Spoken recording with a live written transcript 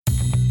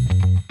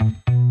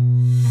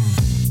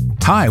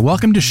Hi,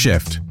 welcome to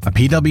Shift, a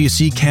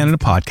PwC Canada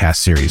podcast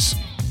series.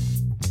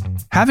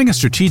 Having a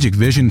strategic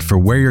vision for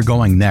where you're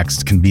going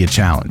next can be a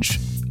challenge.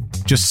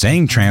 Just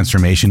saying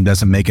transformation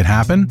doesn't make it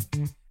happen,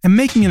 and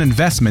making an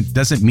investment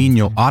doesn't mean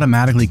you'll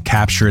automatically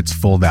capture its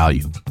full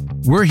value.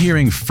 We're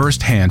hearing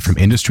firsthand from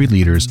industry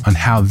leaders on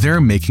how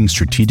they're making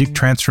strategic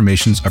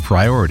transformations a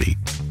priority.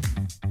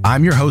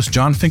 I'm your host,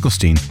 Jon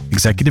Finkelstein,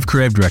 Executive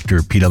Creative Director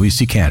at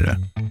PwC Canada.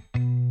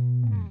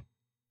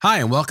 Hi,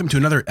 and welcome to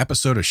another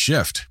episode of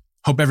Shift.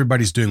 Hope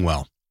everybody's doing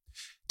well.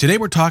 Today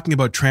we're talking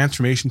about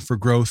transformation for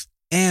growth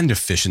and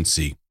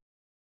efficiency.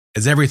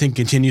 As everything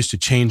continues to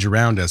change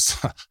around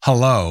us,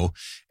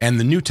 and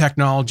the new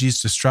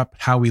technologies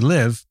disrupt how we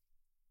live,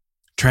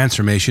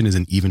 transformation is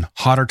an even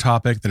hotter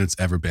topic than it's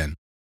ever been.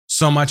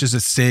 So much is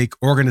at stake,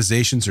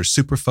 organizations are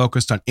super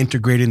focused on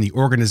integrating the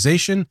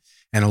organization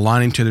and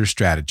aligning to their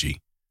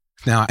strategy.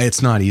 Now,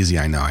 it's not easy,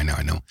 I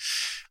know.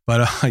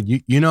 But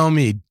you know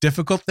me,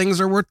 difficult things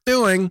are worth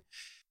doing.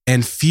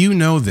 And few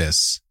know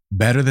this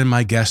better than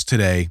my guest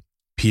today,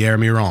 Pierre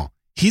Miron.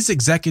 He's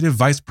Executive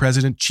Vice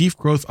President, Chief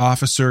Growth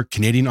Officer,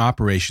 Canadian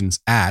Operations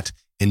at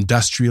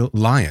Industrial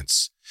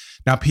Alliance.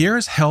 Now, Pierre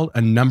has held a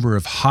number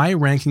of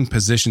high-ranking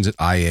positions at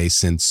IA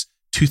since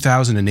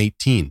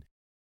 2018.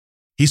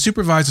 He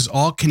supervises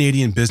all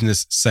Canadian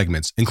business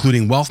segments,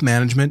 including wealth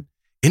management,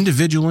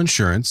 individual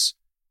insurance,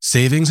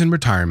 savings and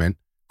retirement,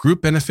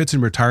 group benefits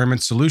and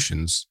retirement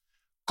solutions,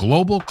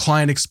 global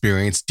client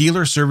experience,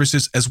 dealer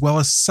services, as well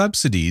as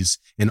subsidies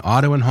in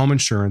auto and home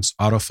insurance,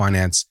 auto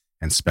finance,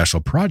 and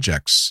special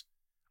projects.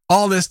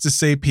 All this to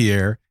say,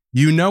 Pierre,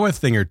 you know a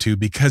thing or two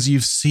because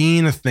you've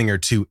seen a thing or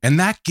two, and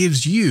that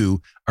gives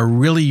you a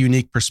really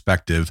unique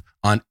perspective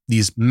on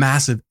these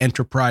massive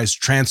enterprise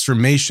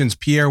transformations.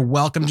 Pierre,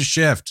 welcome to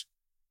Shift.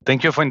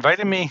 Thank you for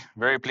inviting me.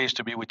 Very pleased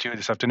to be with you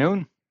this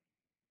afternoon.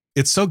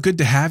 It's so good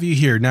to have you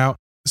here. Now,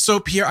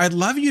 so Pierre, I'd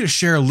love you to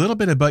share a little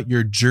bit about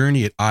your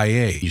journey at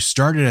IA. You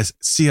started as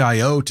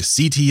CIO to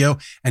CTO,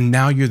 and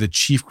now you're the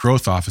Chief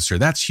Growth Officer.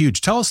 That's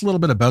huge. Tell us a little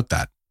bit about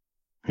that.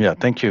 Yeah,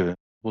 thank you.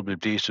 We'll be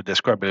pleased to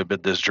describe a little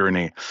bit this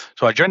journey.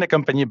 So I joined the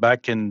company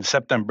back in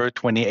September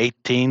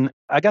 2018.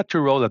 I got two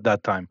roles at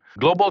that time,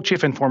 Global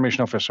Chief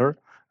Information Officer,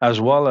 as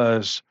well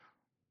as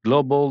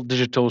Global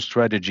Digital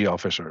Strategy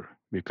Officer,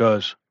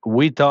 because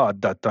we thought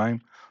at that time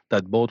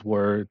that both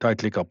were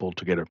tightly coupled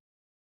together.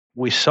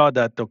 We saw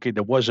that,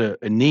 there was a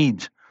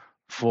need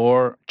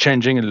for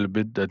changing a little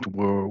bit, that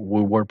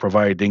we were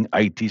providing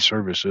IT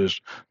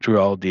services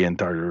throughout the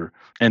entire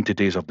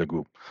entities of the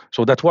group.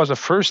 So that was the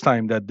first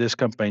time that this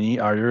company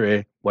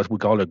hired what we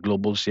call a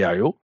global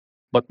CIO.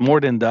 But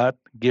more than that,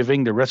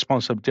 giving the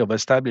responsibility of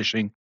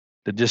establishing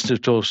the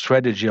digital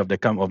strategy of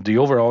the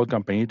overall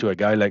company to a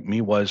guy like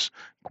me was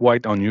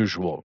quite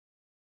unusual.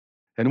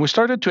 And we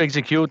started to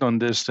execute on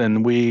this,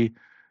 and we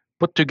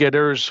put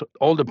together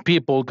all the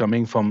people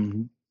coming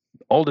from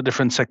all the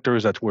different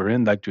sectors that we're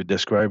in, like you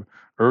described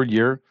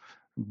earlier,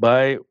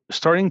 by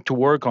starting to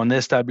work on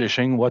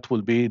establishing what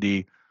will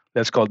be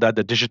let's call that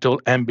the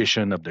digital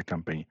ambition of the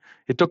company.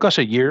 It took us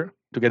a year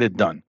to get it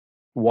done,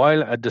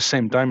 while at the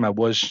same time I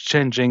was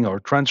changing or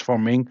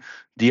transforming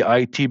the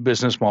IT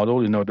business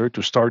model in order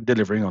to start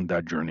delivering on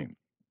that journey.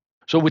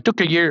 So we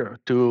took a year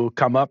to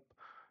come up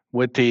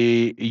with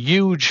a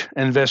huge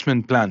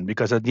investment plan,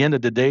 because at the end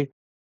of the day,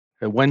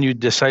 when you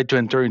decide to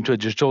enter into a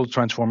digital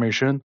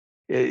transformation,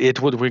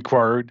 it would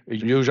require a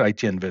huge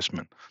IT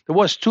investment. There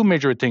was two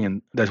major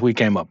things that we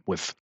came up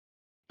with.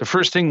 The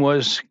first thing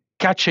was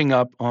catching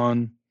up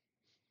on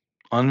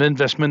the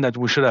investment that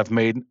we should have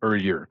made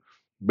earlier,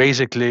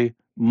 basically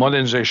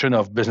modernization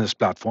of business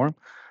platform.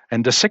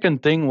 And the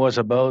second thing was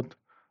about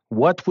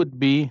what would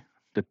be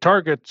the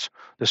targets,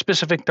 the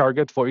specific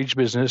target for each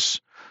business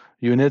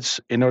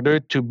units in order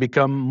to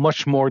become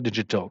much more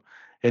digital.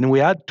 And we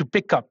had to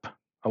pick up,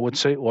 I would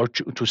say, or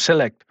to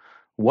select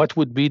what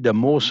would be the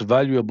most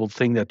valuable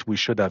thing that we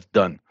should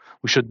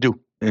do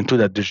into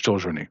that digital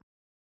journey.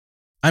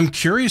 I'm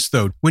curious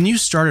though, when you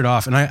started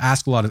off, and I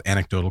ask a lot of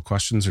anecdotal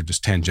questions or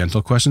just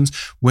tangential questions,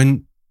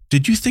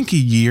 did you think a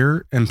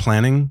year in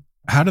planning?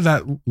 How did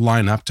that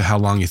line up to how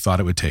long you thought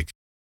it would take?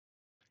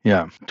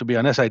 Yeah, to be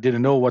honest, I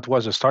didn't know what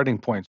was the starting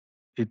point.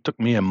 It took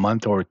me a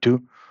month or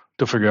two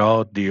to figure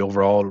out the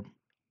overall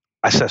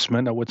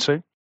assessment, I would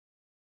say.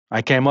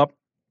 I came up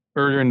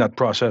earlier in that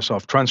process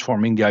of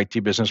transforming the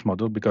IT business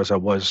model, because I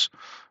was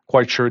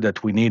quite sure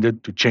that we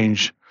needed to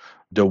change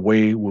the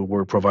way we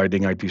were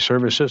providing IT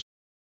services.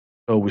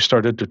 So we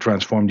started to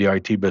transform the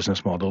IT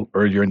business model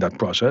earlier in that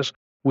process.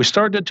 We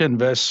started to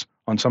invest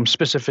on some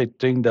specific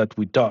thing that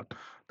we thought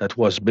that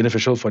was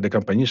beneficial for the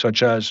company,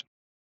 such as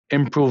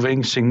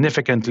improving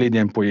significantly the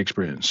employee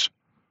experience.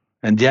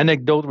 And the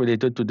anecdote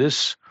related to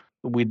this,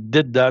 we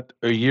did that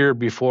a year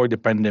before the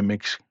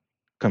pandemic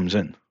comes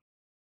in.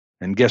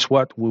 And guess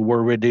what? We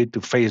were ready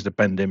to face the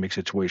pandemic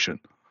situation.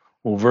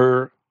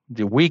 Over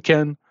the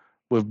weekend,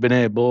 we've been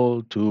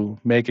able to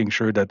making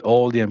sure that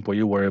all the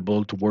employees were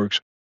able to work,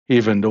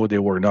 even though they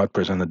were not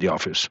present at the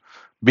office,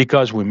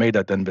 because we made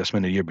that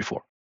investment a year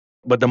before.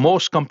 But the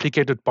most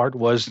complicated part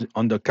was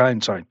on the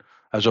client side,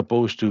 as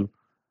opposed to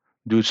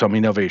do some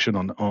innovation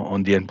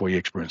on the employee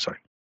experience side.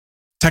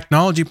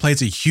 Technology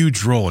plays a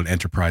huge role in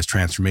enterprise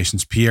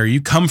transformations. Pierre,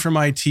 you come from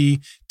IT.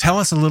 Tell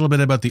us a little bit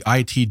about the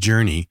IT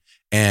journey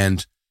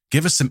and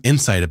give us some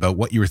insight about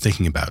what you were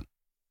thinking about.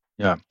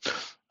 Yeah.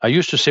 I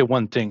used to say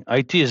one thing: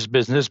 IT is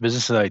business,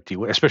 business is IT,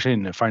 especially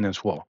in the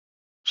finance world.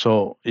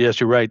 So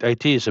yes, you're right.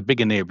 IT is a big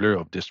enabler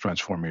of this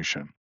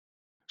transformation.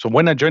 So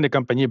when I joined the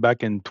company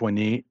back in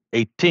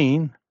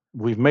 2018,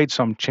 we've made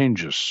some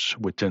changes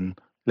within,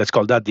 let's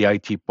call that the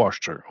IT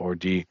posture or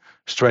the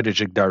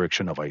strategic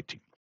direction of IT.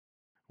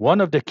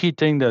 One of the key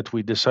things that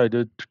we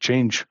decided to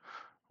change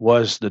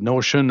was the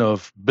notion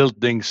of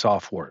building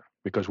software,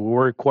 because we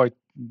were quite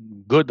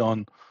good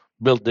on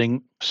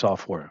building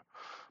software.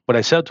 But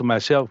I said to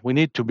myself, we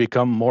need to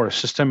become more a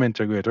system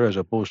integrator as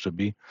opposed to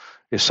be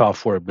a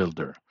software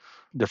builder.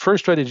 The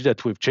first strategy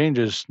that we've changed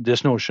is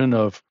this notion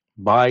of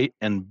buy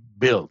and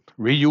build,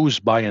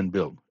 reuse, buy and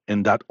build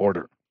in that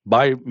order.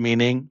 Buy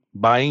meaning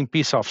buying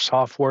piece of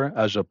software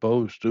as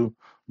opposed to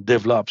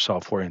develop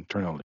software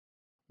internally,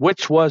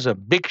 which was a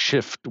big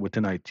shift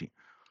within IT.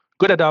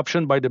 Good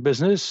adoption by the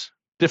business,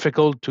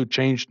 difficult to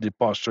change the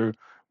posture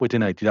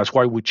within IT. That's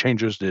why we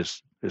changes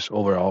this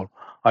overall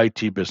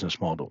IT business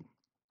model.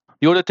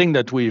 The other thing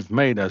that we've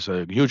made as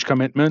a huge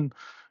commitment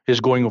is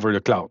going over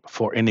the cloud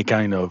for any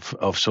kind of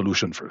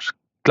solution first.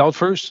 Cloud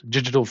first,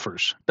 digital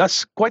first.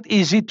 That's quite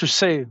easy to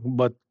say,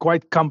 but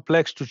quite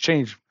complex to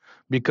change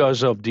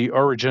because of the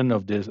origin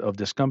of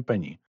this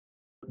company.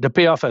 The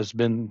payoff has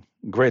been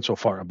great so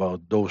far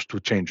about those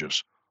two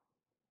changes: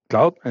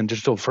 cloud and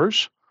digital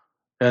first,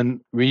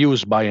 and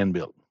reuse, buy, and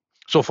build.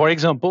 So, for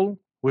example,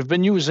 we've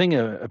been using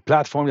a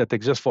platform that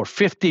exists for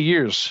 50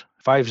 years,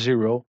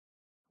 50,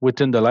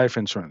 within the life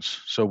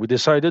insurance. So we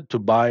decided to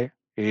buy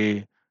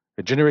a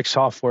generic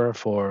software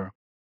for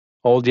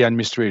all the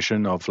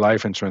administration of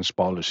life insurance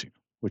policy,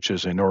 which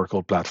is an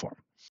Oracle platform,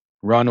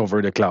 run over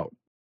the cloud.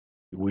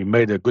 We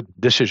made a good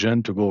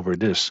decision to go over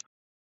this.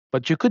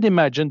 But you could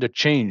imagine the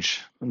change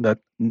that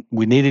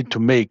we needed to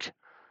make,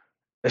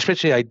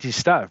 especially IT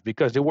staff,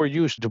 because they were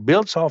used to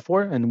build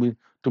software, and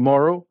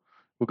tomorrow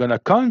we're going to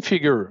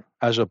configure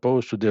as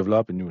opposed to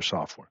develop a new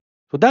software.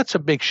 So that's a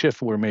big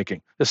shift we're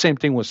making. The same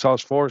thing with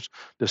Salesforce,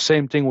 the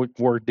same thing with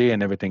Workday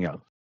and everything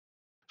else.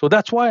 So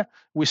that's why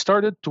we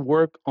started to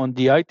work on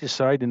the IT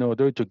side in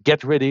order to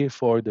get ready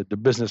for the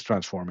business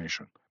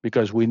transformation,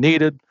 because we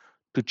needed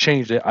to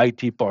change the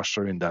IT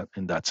posture in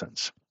that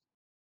sense.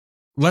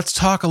 Let's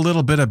talk a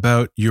little bit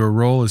about your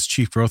role as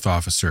Chief Growth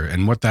Officer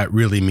and what that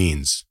really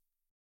means.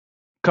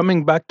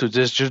 Coming back to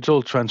this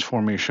digital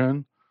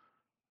transformation,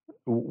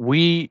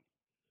 we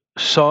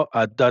saw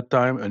at that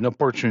time an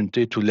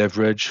opportunity to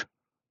leverage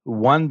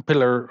one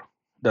pillar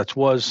that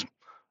was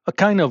a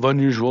kind of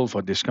unusual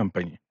for this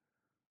company,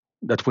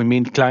 that we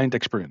mean client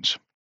experience.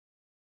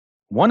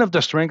 One of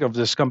the strengths of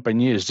this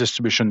company is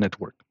distribution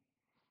network.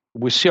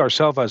 We see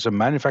ourselves as a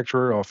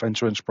manufacturer of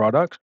insurance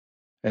products,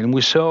 and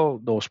we sell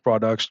those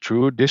products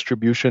through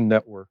distribution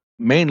network,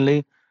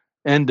 mainly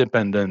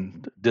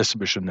independent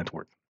distribution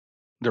network.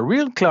 The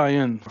real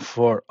client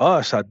for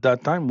us at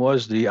that time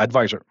was the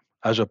advisor,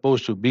 as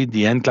opposed to be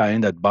the end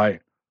client that buy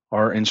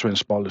our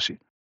insurance policy.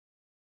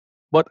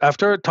 But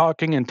after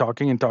talking and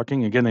talking and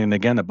talking again and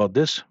again about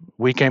this,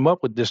 we came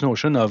up with this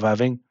notion of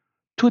having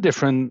two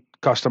different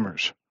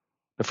customers.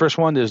 The first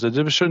one is the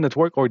distribution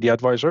network or the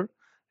advisor,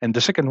 and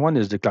the second one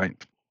is the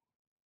client.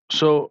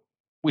 So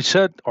we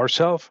said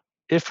ourselves,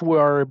 if we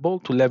are able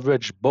to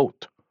leverage both,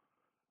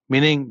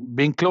 meaning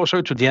being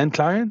closer to the end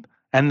client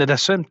and at the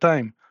same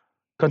time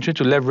continue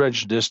to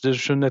leverage this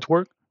distribution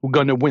network, we're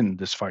going to win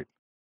this fight.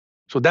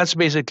 So that's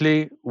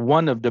basically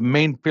one of the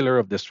main pillars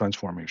of this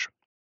transformation.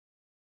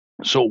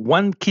 So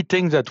one key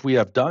thing that we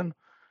have done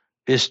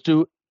is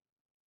to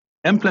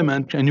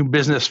implement a new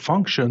business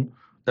function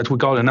that we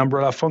call an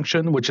umbrella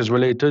function, which is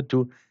related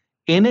to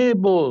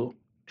enable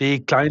the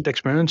client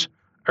experience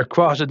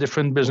across the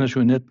different business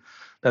units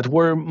that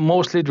were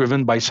mostly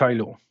driven by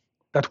silo.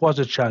 That was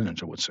a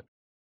challenge, I would say.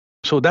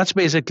 So that's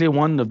basically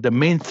one of the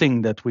main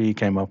things that we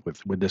came up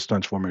with this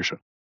transformation.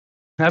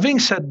 Having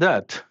said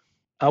that,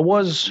 I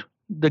was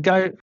the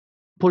guy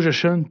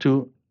positioned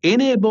to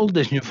enable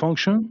this new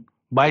function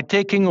by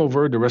taking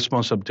over the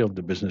responsibility of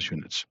the business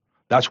units.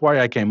 That's why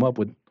I came up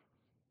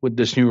with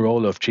this new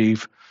role of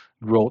Chief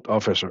Growth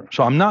Officer.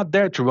 So I'm not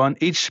there to run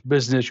each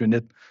business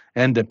unit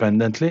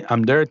independently.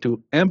 I'm there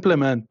to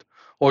implement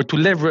or to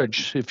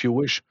leverage, if you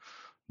wish,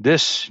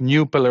 this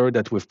new pillar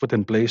that we've put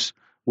in place,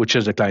 which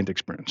is the client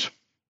experience.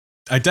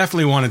 I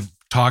definitely want to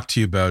talk to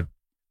you about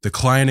the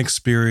client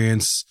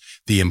experience,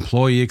 the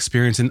employee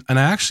experience. And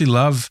I actually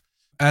love,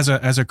 as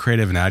a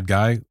creative and ad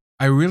guy,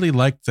 I really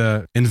like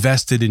the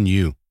invested in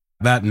you,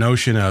 that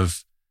notion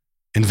of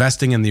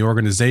investing in the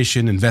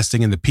organization,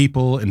 investing in the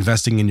people,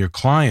 investing in your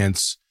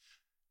clients,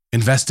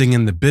 investing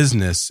in the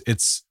business.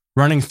 It's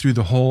running through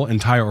the whole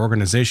entire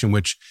organization,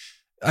 which,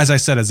 as I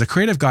said, as a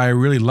creative guy, I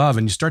really love.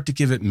 And you start to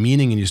give it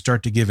meaning and you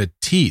start to give it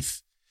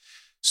teeth.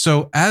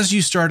 So as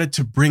you started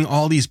to bring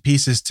all these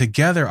pieces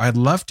together, I'd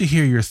love to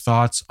hear your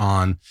thoughts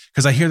on,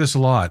 because I hear this a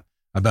lot,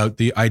 about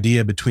the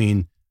idea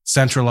between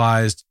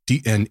centralized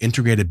and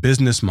integrated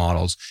business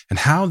models and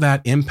how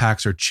that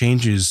impacts or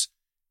changes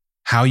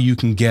how you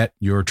can get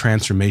your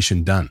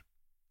transformation done.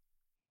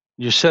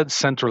 You said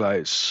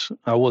centralized.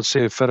 I will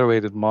say a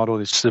federated model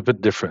is a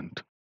bit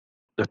different.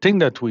 The thing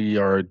that we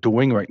are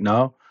doing right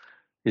now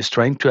is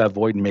trying to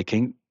avoid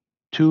making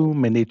too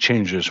many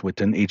changes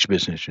within each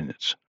business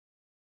units.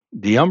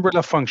 The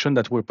umbrella function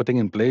that we're putting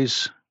in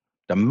place,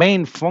 the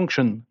main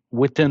function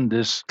within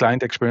this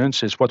client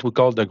experience is what we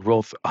call the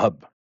growth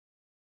hub.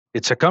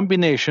 It's a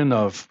combination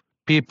of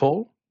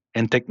people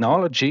and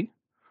technology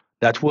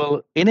that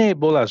will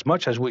enable as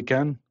much as we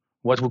can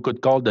what we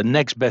could call the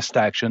next best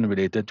action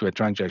related to a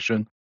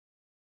transaction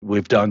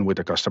we've done with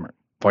a customer.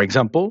 For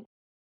example,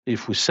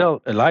 if we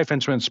sell a life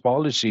insurance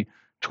policy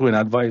to an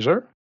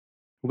advisor,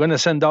 we're going to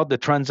send out the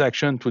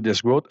transaction to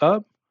this growth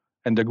hub,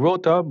 and the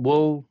growth hub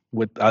will,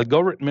 with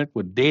algorithmic,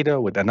 with data,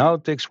 with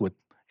analytics, with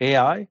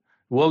AI,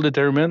 will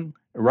determine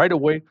right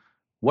away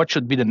what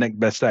should be the next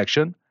best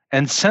action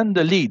and send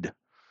the lead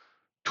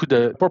to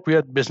the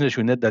appropriate business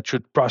unit that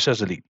should process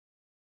the lead.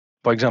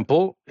 For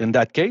example, in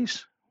that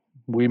case,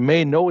 we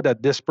may know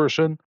that this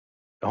person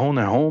owns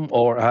a home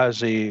or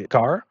has a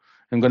car.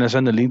 I'm going to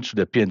send the lead to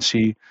the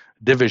PNC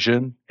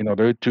division in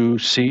order to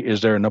see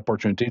is there an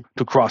opportunity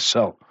to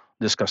cross-sell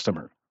this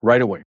customer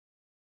right away.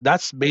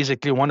 That's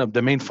basically one of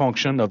the main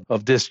functions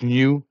of this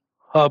new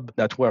hub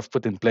that we have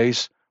put in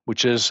place,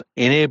 which is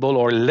enable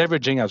or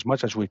leveraging as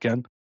much as we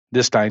can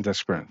this client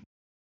experience.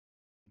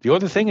 The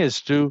other thing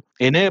is to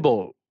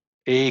enable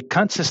a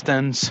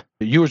consistent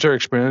user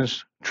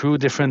experience through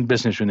different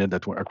business units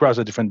that were across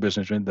the different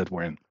business units that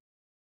we're in,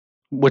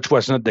 which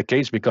was not the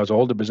case because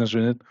all the business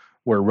units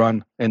were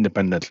run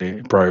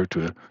independently prior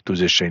to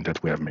this change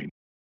that we have made.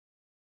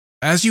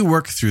 As you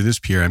work through this,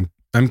 Pierre,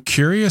 I'm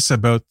curious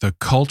about the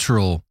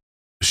cultural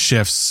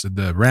shifts,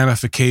 the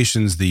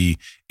ramifications, the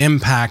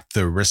impact,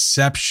 the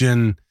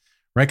reception,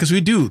 right? Because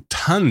we do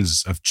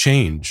tons of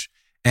change.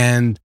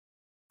 And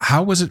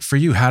how was it for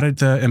you? How did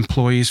the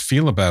employees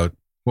feel about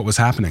what was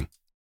happening?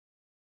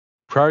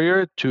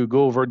 Prior to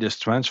go over this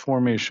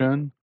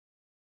transformation,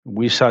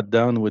 we sat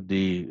down with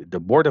the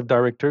board of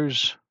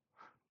directors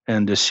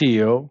and the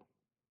CEO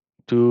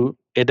to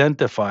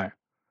identify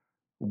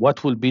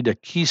what will be the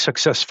key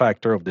success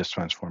factor of this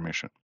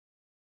transformation.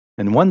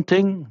 And one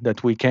thing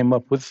that we came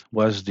up with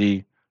was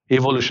the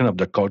evolution of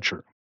the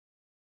culture.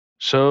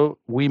 So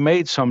we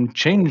made some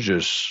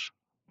changes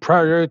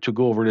prior to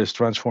go over this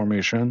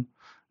transformation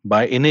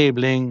by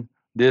enabling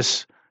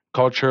this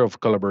culture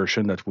of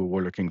collaboration that we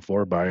were looking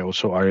for by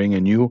also hiring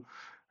a new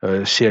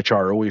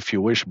CHRO, if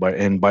you wish, by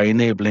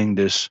enabling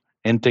this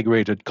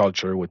integrated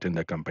culture within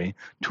the company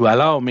to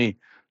allow me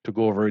to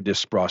go over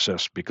this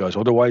process because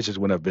otherwise it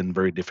would have been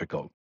very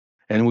difficult.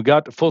 And we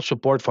got full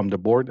support from the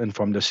board and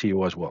from the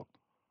CEO as well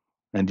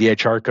and the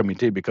HR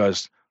committee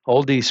because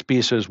all these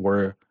pieces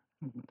were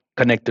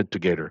connected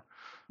together.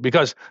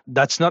 Because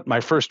that's not my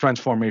first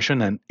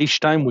transformation. And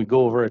each time we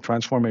go over a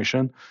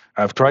transformation,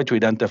 I've tried to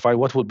identify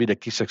what will be the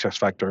key success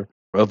factor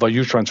of a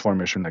huge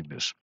transformation like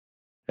this.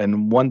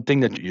 And one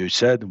thing that you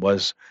said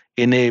was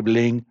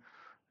enabling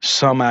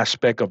some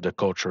aspect of the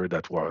culture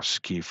that was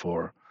key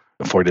for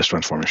this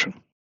transformation.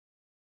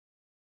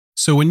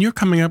 So when you're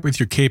coming up with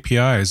your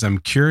KPIs, I'm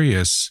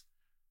curious,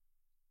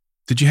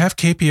 did you have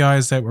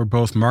KPIs that were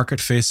both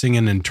market-facing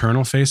and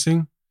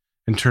internal-facing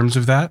in terms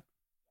of that?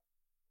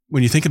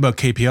 When you think about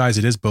KPIs,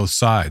 it is both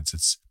sides.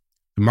 It's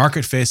the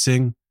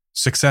market-facing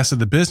success of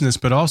the business,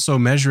 but also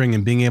measuring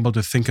and being able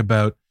to think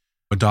about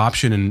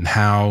adoption and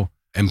how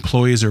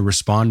employees are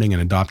responding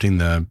and adopting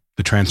the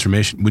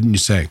transformation, wouldn't you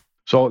say?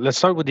 So let's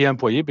start with the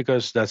employee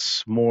because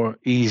that's more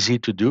easy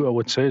to do, I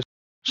would say.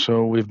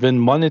 So we've been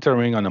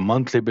monitoring on a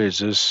monthly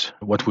basis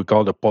what we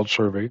call the pulse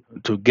survey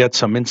to get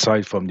some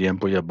insight from the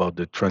employee about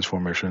the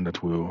transformation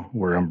that we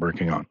were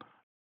embarking on.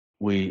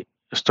 We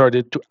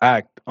started to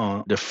act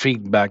on the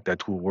feedback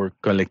that we were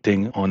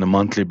collecting on a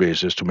monthly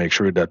basis to make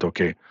sure that,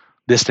 okay,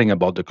 this thing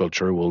about the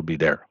culture will be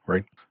there,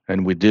 right?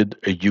 And we did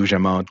a huge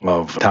amount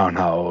of town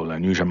hall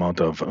and huge amount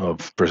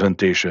of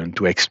presentation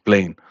to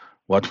explain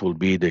what will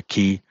be the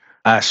key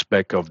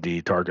aspect of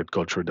the target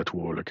culture that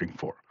we were looking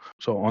for.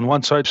 So on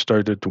one side,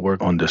 started to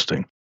work on this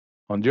thing.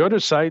 On the other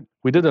side,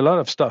 we did a lot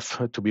of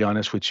stuff, to be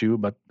honest with you.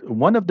 But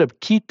one of the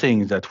key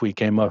things that we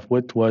came up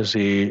with was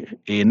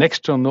an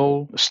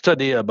external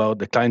study about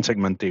the client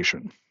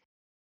segmentation.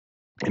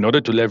 In order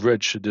to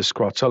leverage this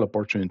cross-sell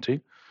opportunity,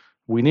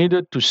 we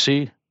needed to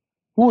see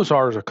who is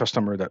our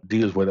customer that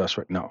deals with us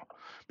right now.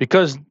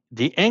 Because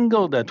the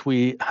angle that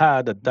we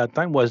had at that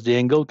time was the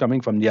angle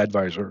coming from the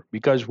advisor,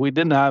 because we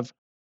didn't have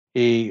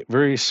a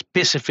very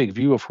specific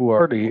view of who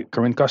are the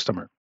current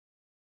customer.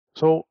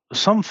 So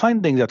some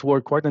findings that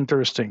were quite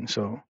interesting.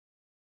 So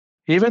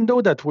even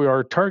though that we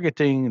are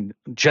targeting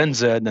Gen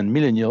Z and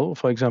millennial,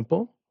 for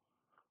example,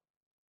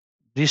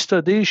 the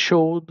study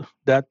showed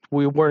that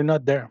we were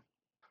not there.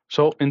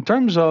 So in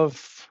terms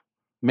of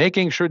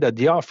making sure that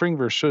the offering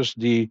versus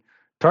the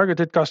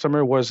targeted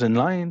customer was in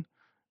line,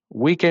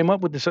 we came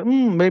up with this,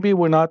 maybe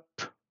we're not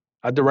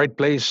at the right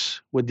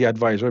place with the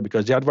advisor,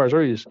 because the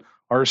advisor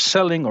are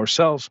selling or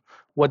sells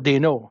what they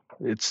know.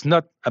 It's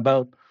not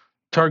about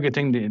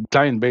targeting the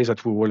client base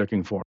that we were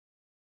looking for.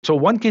 So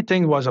one key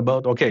thing was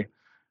about, okay,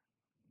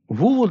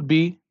 who will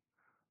be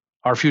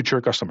our future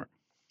customer?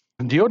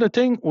 The other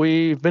thing,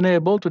 we've been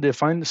able to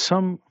define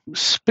some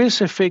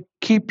specific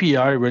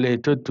KPI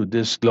related to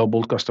this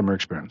global customer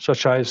experience,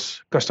 such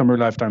as customer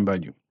lifetime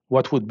value.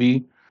 What would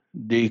be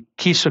the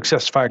key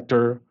success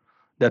factor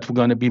that we're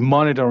going to be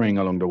monitoring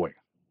along the way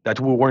that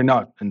we were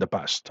not in the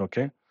past?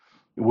 Okay.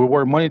 We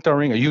were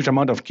monitoring a huge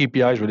amount of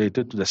KPIs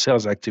related to the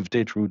sales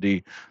activity through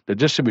the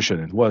distribution.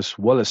 It was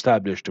well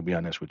established, to be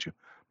honest with you.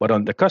 But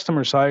on the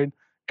customer side,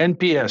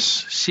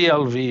 NPS,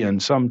 CLV,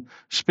 and some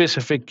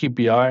specific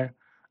KPI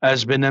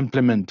has been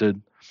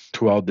implemented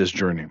throughout this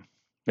journey.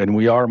 And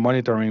we are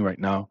monitoring right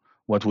now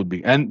what would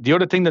be. And the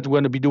other thing that we're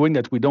going to be doing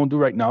that we don't do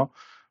right now,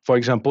 for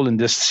example, in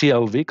this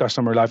CLV,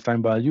 customer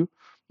lifetime value,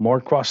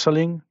 more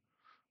cross-selling,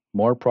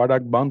 more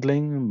product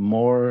bundling,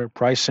 more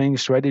pricing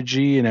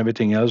strategy, and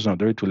everything else in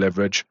order to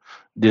leverage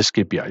this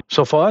KPI.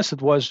 So for us,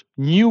 it was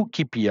new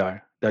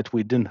KPI that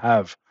we didn't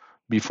have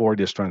before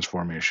this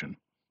transformation.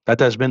 That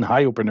has been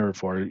eye-opener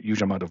for a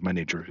huge amount of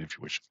managers, if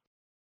you wish.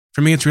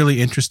 For me, it's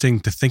really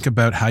interesting to think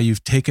about how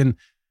you've taken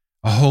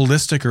a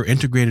holistic or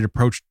integrated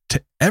approach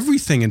to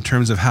everything in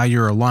terms of how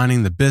you're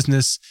aligning the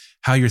business,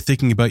 how you're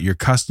thinking about your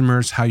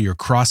customers, how you're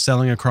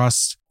cross-selling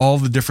across all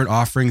the different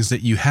offerings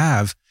that you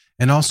have,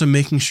 and also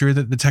making sure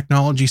that the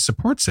technology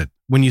supports it.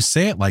 When you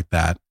say it like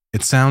that,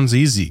 it sounds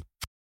easy.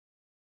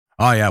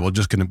 Oh yeah, we're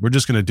just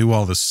gonna do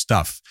all this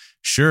stuff.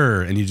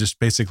 Sure, and you just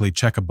basically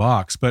check a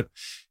box. But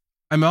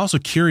I'm also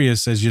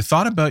curious, as you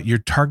thought about your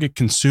target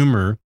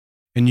consumer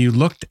and you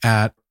looked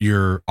at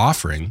your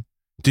offering,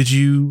 did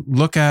you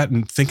look at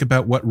and think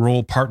about what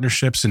role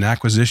partnerships and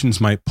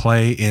acquisitions might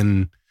play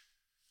in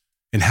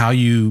how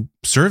you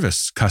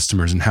service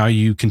customers and how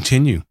you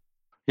continue?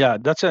 Yeah,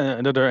 that's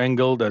another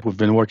angle that we've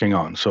been working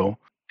on. So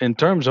in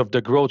terms of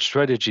the growth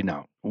strategy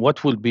now,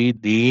 what will be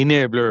the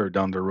enabler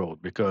down the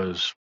road?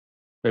 Because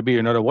maybe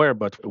you're not aware,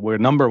 but we're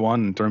number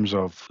one in terms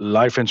of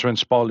life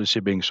insurance policy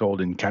being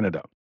sold in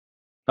Canada.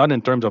 Not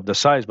in terms of the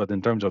size, but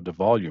in terms of the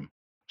volume.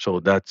 So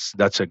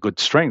that's a good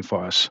strength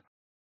for us.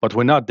 But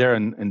we're not there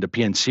in the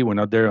PNC. We're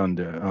not there on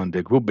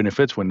the group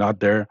benefits. We're not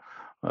there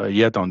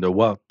yet on the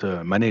wealth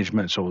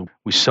management. So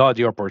we saw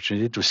the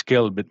opportunity to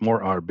scale a bit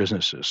more our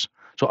businesses.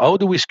 So how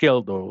do we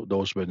scale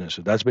those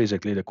businesses? That's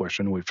basically the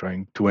question we're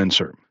trying to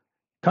answer.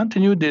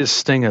 Continue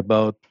this thing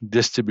about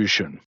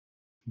distribution,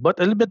 but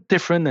a little bit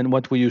different than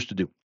what we used to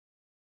do.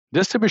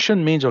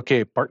 Distribution means,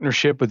 okay,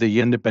 partnership with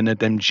the independent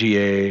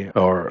MGA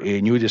or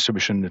a new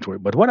distribution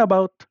network. But what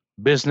about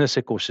business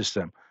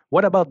ecosystem?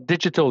 What about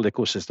digital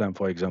ecosystem,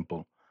 for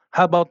example?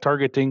 How about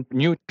targeting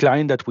new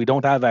client that we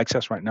don't have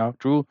access right now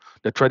through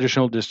the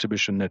traditional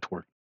distribution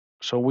network?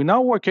 So we're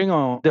now working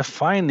on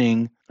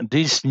defining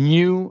this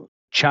new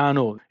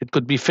channel. It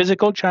could be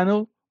physical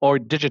channel or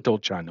digital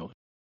channel.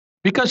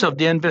 Because of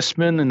the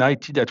investment in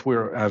IT that we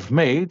have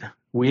made,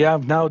 we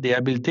have now the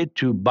ability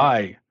to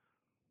buy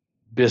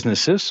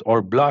businesses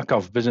or block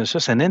of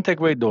businesses and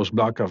integrate those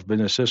block of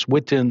businesses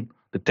within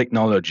the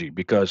technology,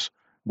 because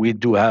we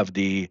do have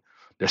the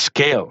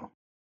scale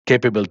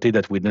capability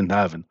that we didn't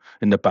have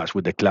in the past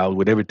with the cloud,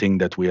 with everything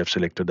that we have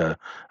selected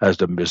as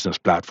the business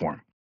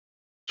platform.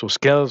 So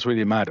scales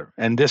really matter.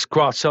 And this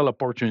cross-sell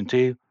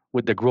opportunity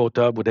with the growth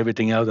hub, with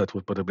everything else that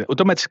we put in,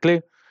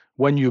 automatically,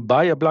 when you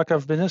buy a block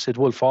of business, it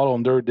will fall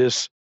under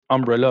this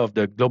umbrella of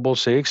the global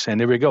CX.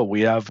 And here we go.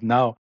 We have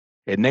now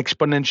an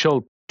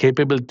exponential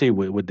capability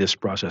with this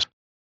process.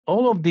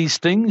 All of these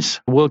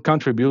things will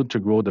contribute to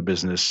grow the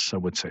business, I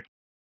would say,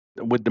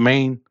 with the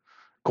main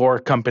core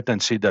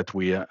competency that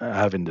we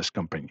have in this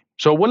company.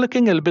 So we're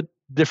looking a little bit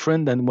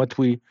different than what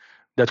we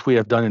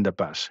have done in the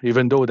past.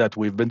 Even though that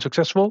we've been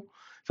successful,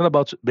 it's not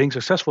about being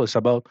successful. It's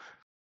about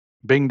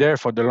being there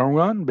for the long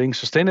run, being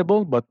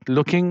sustainable, but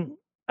looking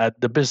at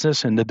the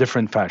business in a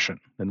different fashion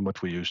than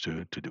what we used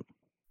to do.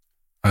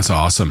 That's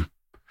awesome.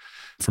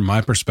 From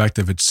my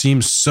perspective, it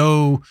seems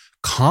so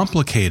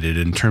complicated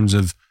in terms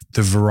of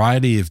the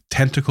variety of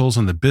tentacles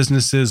on the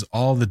businesses,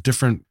 all the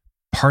different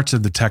parts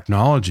of the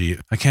technology.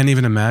 I can't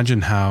even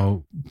imagine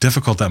how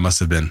difficult that must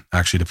have been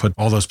actually to put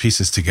all those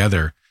pieces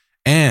together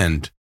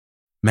and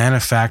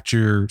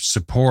manufacture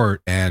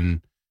support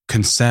and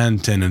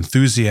consent and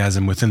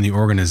enthusiasm within the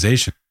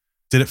organization.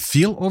 Did it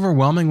feel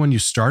overwhelming when you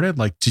started?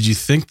 Like, did you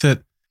think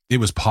that it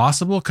was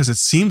possible? Because it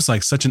seems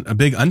like such a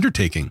big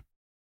undertaking.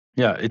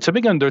 Yeah, it's a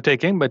big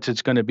undertaking, but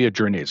it's going to be a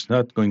journey. It's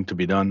not going to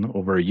be done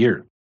over a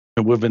year.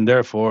 We've been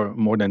there for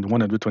more than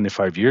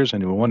 125 years,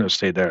 and we want to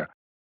stay there.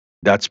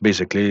 That's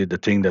basically the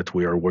thing that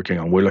we are working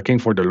on. We're looking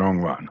for the long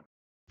run.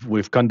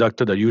 We've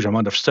conducted a huge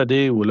amount of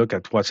study. We look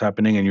at what's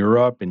happening in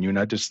Europe, in the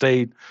United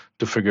States,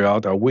 to figure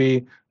out, are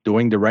we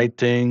doing the right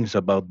things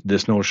about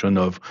this notion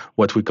of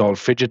what we call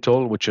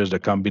phygital, which is the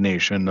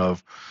combination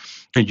of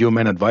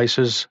human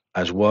advices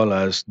as well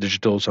as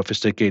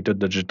sophisticated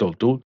digital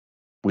tools.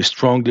 We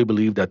strongly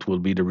believe that will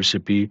be the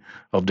recipe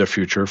of the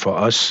future for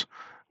us.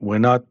 We're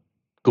not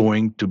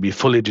going to be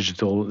fully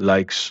digital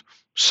like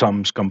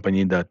some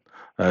company that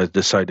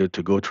decided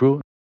to go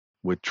through.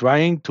 We're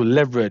trying to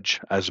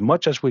leverage as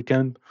much as we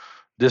can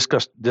this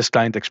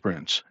client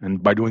experience,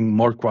 and by doing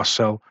more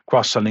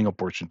cross-selling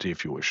opportunity,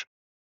 if you wish.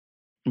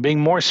 Being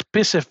more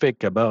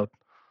specific about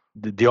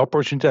the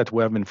opportunity that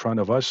we have in front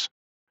of us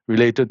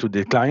related to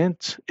the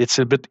client, it's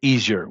a bit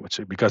easier, I would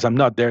say, because I'm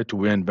not there to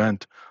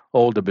reinvent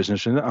all the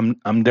business.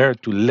 I'm there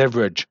to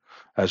leverage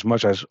as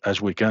much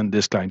as we can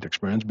this client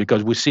experience,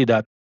 because we see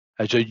that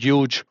as a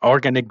huge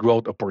organic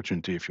growth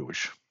opportunity, if you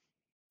wish.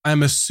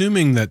 I'm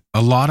assuming that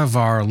a lot of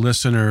our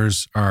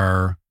listeners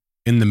are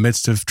in the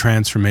midst of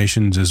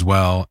transformations as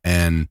well.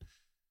 And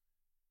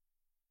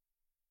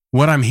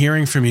what I'm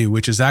hearing from you,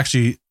 which is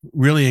actually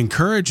really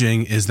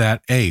encouraging, is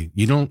that, A,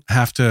 you don't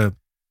have to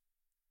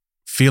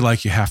feel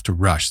like you have to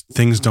rush.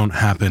 Things don't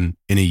happen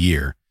in a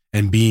year.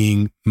 And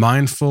being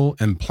mindful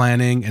and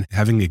planning and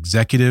having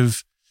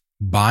executive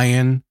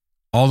buy-in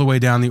all the way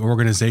down the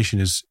organization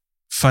is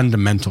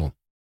fundamental.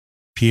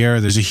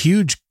 Pierre, there's a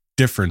huge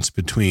difference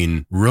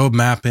between road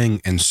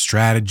mapping and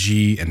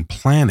strategy and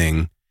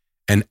planning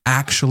and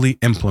actually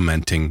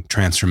implementing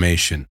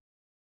transformation.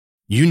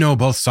 You know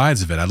both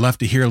sides of it. I'd love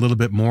to hear a little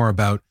bit more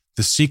about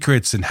the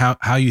secrets and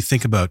how you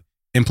think about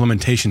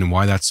implementation and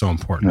why that's so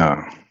important.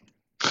 Yeah.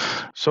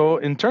 So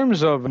in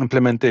terms of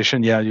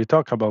implementation, you're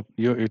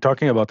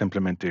talking about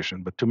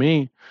implementation. But to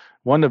me,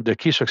 one of the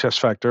key success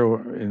factors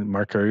in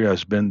my career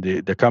has been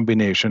the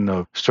combination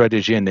of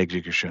strategy and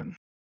execution.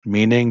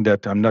 Meaning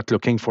that I'm not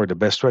looking for the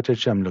best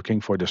strategy, I'm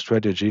looking for the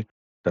strategy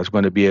that's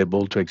going to be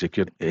able to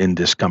execute in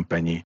this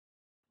company.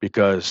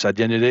 Because at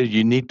the end of the day,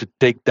 you need to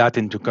take that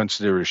into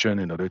consideration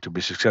in order to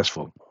be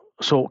successful.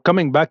 So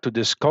coming back to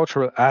this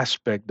cultural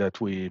aspect that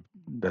we've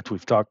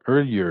talked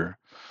earlier,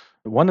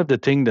 one of the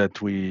things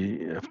that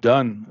we have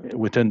done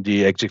within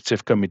the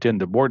executive committee and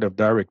the board of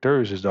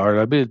directors is our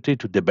ability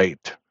to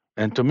debate.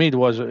 And to me, it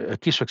was a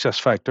key success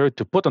factor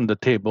to put on the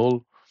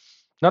table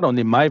not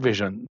only my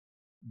vision,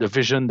 the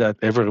vision that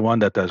everyone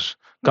that has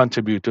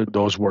contributed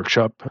those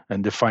workshops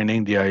and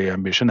defining the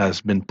ambition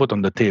has been put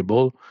on the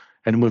table,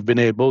 and we've been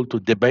able to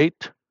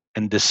debate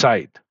and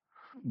decide.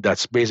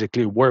 That's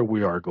basically where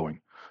we are going.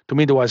 To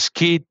me, it was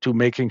key to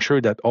making sure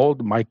that all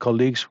my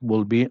colleagues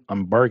will be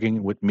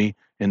embarking with me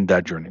in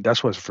that journey.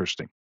 That was the first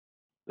thing.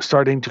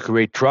 Starting to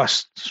create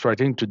trust,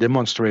 starting to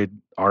demonstrate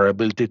our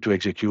ability to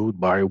execute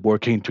by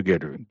working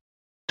together.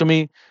 To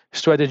me,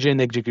 strategy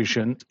and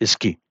execution is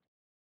key.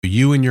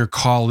 You and your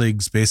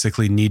colleagues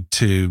basically need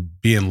to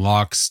be in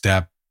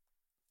lockstep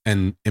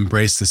and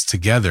embrace this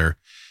together.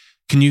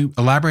 Can you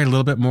elaborate a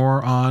little bit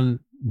more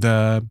on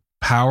the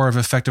power of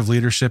effective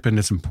leadership and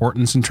its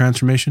importance in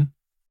transformation?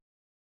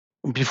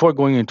 Before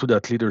going into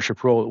that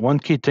leadership role, one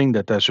key thing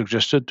that I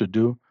suggested to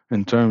do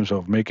in terms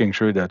of making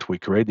sure that we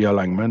create the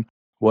alignment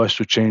was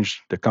to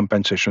change the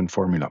compensation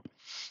formula,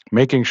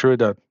 making sure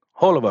that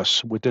all of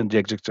us within the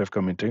executive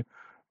committee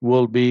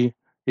will be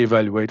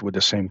evaluated with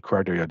the same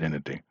criteria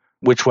identity,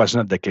 which was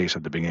not the case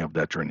at the beginning of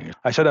that journey.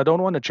 I said, I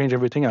don't want to change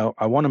everything.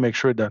 I want to make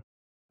sure that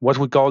what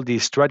we call the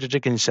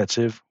strategic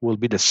initiative will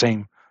be the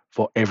same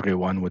for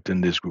everyone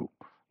within this group.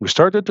 We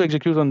started to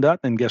execute on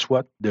that, and guess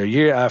what? The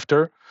year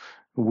after,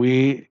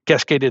 we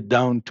cascaded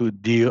down to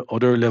the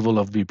other level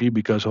of VP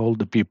because all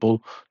the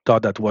people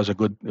thought that was a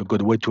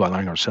good way to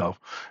align ourselves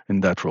in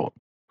that role.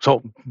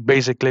 So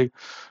basically,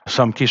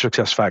 some key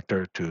success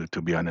factor,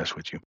 to be honest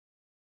with you.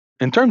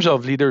 In terms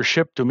of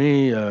leadership, to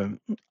me,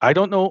 I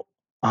don't know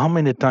how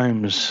many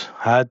times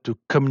I had to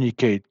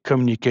communicate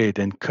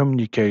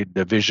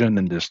the vision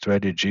and the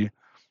strategy.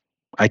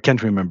 I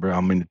can't remember how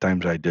many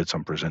times I did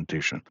some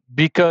presentation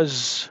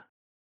because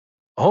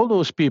all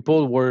those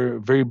people were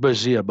very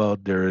busy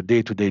about their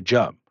day-to-day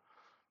job.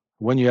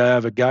 When you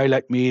have a guy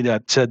like me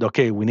that said,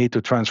 okay, we need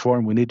to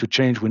transform, we need to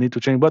change,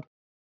 but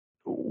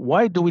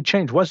why do we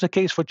change? What's the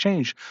case for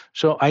change?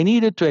 So I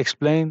needed to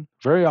explain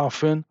very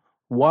often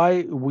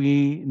why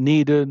we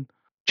needed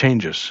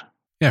changes.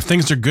 Yeah, if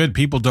things are good,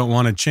 people don't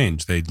want to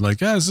change. They'd like,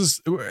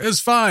 it's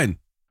fine.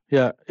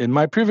 Yeah, in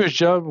my previous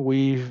job,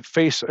 we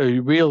faced a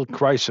real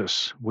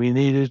crisis. We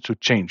needed to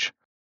change.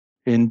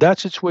 In that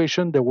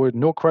situation, there were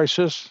no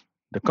crisis.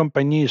 The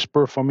company is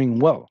performing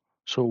well.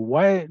 So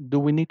why do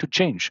we need to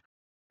change?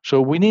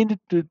 So we needed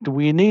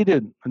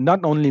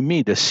not only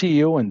me, the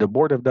CEO and the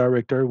board of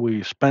directors,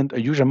 we spent a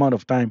huge amount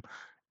of time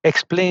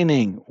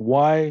explaining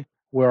why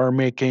we are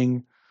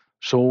making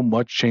so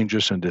much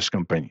changes in this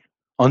company.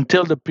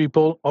 Until the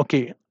people,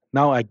 okay,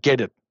 now I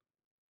get it.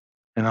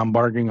 And I'm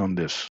bargaining on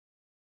this.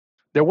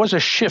 There was a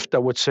shift, I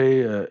would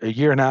say, a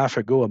year and a half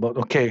ago about,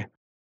 okay,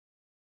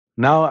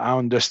 now I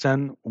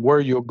understand where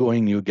you're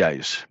going, you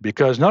guys,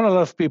 because not a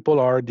lot of people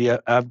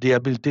have the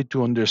ability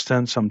to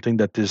understand something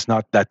that is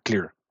not that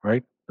clear,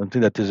 right?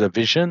 Something that is a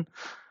vision.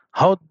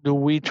 How do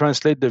we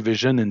translate the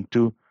vision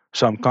into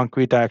some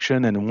concrete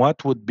action, and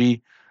what would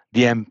be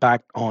the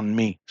impact on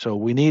me? So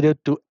we needed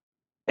to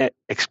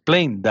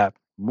explain that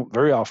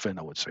very often,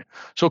 I would say.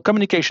 So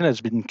communication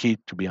has been key,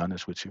 to be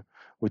honest with you,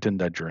 within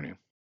that journey.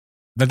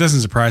 That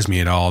doesn't surprise me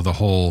at all. The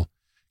whole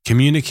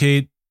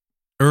communicate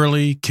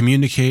early,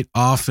 communicate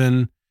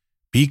often,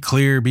 be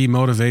clear, be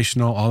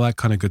motivational, all that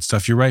kind of good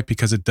stuff. You're right,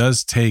 because it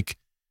does take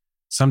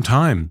some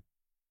time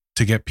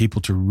to get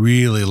people to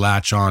really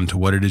latch on to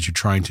what it is you're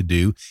trying to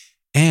do.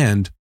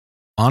 And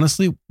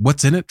honestly,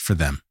 what's in it for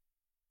them?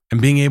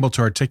 And being able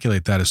to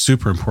articulate that is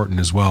super important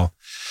as well.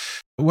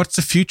 What's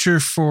the future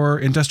for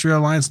Industrial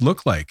Alliance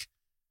look like?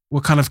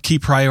 What kind of key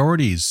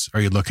priorities are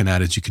you looking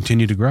at as you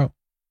continue to grow?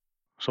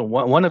 So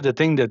one of the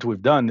things that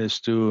we've done is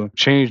to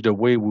change the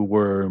way we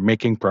were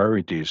making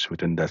priorities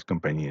within that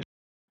company.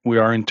 We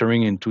are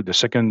entering into the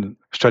second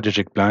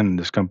strategic plan in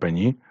this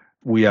company.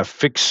 We have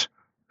fixed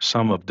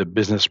some of the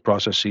business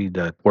processes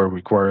that were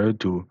required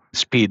to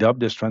speed up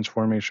this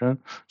transformation,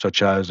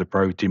 such as the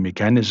priority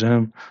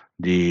mechanism,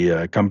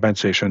 the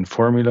compensation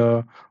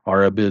formula,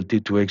 our ability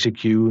to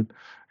execute,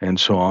 and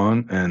so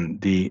on.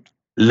 And the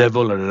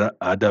level of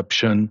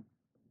adoption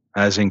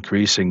has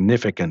increased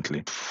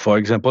significantly. For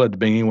example, at the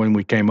beginning, when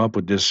we came up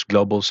with this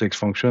Global 6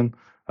 function,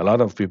 a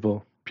lot of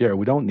people, Pierre,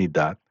 we don't need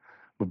that.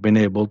 We've been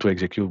able to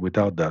execute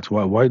without that.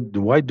 Why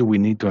do we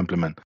need to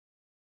implement?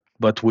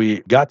 But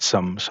we got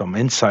some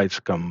insights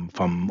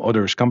from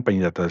others company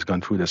that has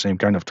gone through the same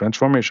kind of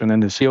transformation.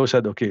 And the CEO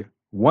said, okay,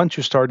 once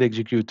you start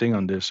executing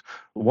on this,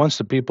 once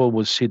the people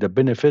will see the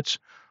benefits,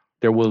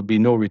 there will be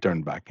no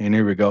return back. And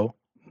here we go.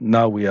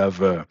 Now we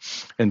have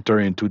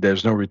entered into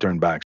there's no return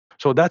back.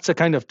 So that's the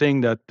kind of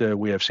thing that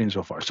we have seen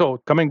so far. So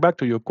coming back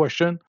to your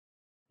question,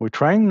 we're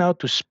trying now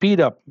to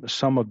speed up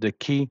some of the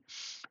key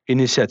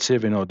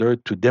initiatives in order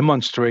to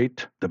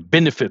demonstrate the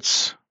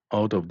benefits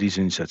out of these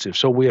initiatives.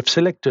 So we have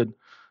selected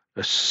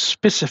a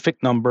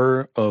specific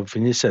number of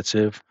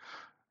initiatives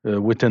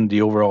within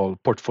the overall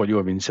portfolio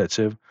of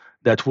initiatives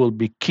that will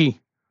be key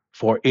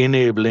for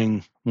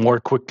enabling more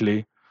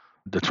quickly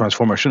the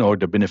transformation or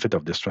the benefit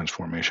of this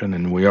transformation.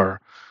 And we are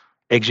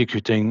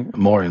executing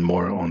more and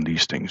more on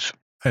these things.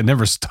 It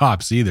never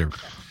stops either.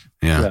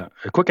 Yeah.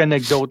 A quick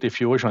anecdote,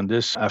 if you wish, on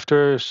this.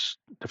 After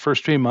the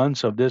first 3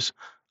 months of this,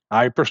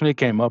 I personally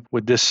came up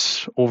with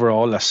this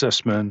overall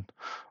assessment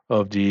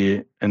of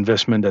the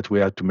investment that we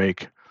had to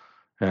make.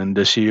 And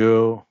the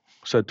CEO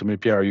said to me,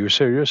 Pierre, are you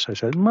serious? I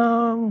said,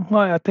 well,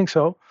 I think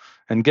so.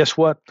 And guess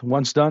what?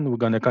 Once done, we're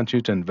going to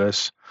continue to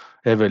invest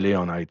heavily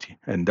on IT.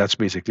 And that's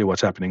basically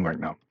what's happening right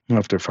now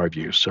after 5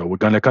 years. So we're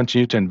going to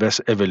continue to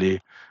invest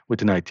heavily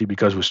within IT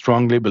because we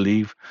strongly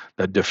believe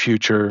that the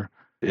future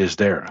is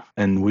there.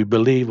 And we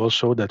believe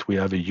also that we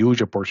have a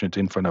huge opportunity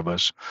in front of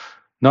us,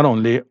 not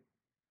only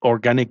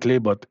organically,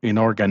 but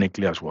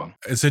inorganically as well.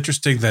 It's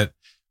interesting that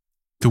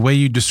the way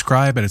you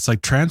describe it, it's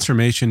like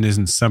transformation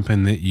isn't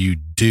something that you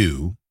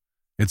do.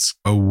 It's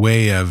a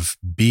way of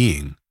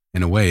being,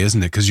 in a way,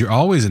 isn't it? Because you're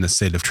always in a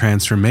state of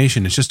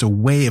transformation. It's just a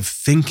way of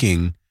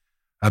thinking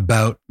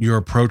about your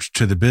approach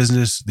to the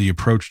business, the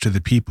approach to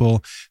the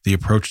people, the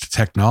approach to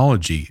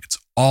technology. It's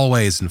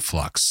always in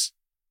flux.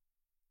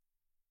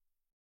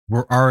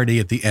 We're already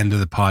at the end of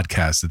the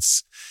podcast.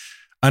 It's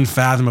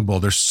unfathomable.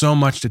 There's so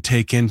much to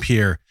take in,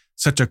 Pierre.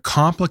 Such a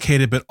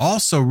complicated, but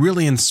also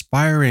really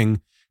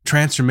inspiring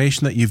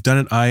transformation that you've done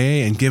at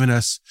IA and given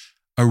us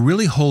a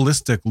really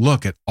holistic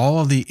look at all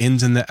of the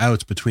ins and the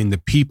outs between the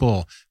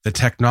people, the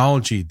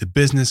technology, the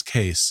business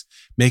case,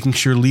 making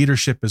sure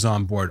leadership is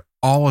on board,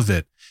 all of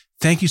it.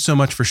 Thank you so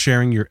much for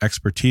sharing your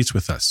expertise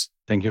with us.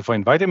 Thank you for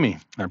inviting me.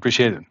 I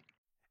appreciate it.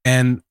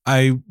 And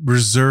I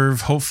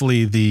reserve,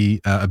 hopefully,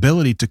 the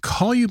ability to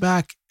call you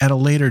back at a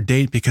later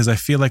date because I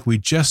feel like we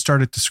just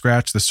started to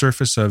scratch the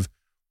surface of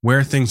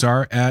where things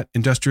are at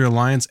Industrial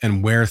Alliance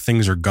and where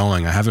things are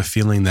going. I have a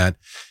feeling that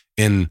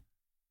in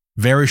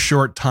very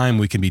short time,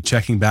 we can be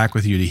checking back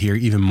with you to hear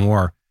even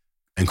more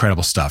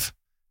incredible stuff.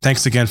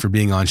 Thanks again for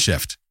being on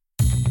Shift.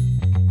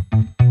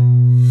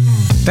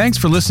 Thanks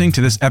for listening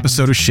to this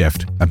episode of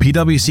Shift, a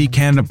PwC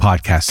Canada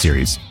podcast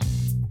series.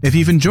 If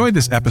you've enjoyed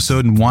this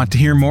episode and want to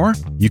hear more,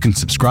 you can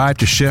subscribe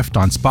to Shift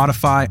on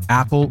Spotify,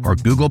 Apple, or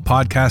Google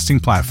podcasting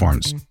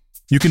platforms.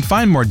 You can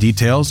find more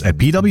details at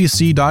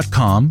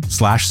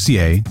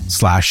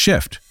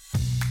pwc.com/ca/shift.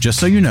 Just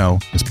so you know,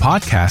 this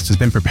podcast has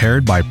been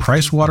prepared by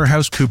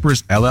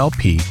PricewaterhouseCoopers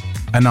LLP,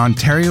 an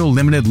Ontario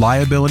limited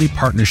liability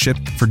partnership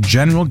for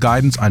general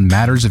guidance on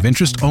matters of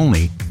interest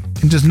only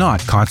and does not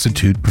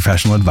constitute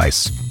professional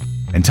advice.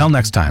 Until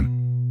next time.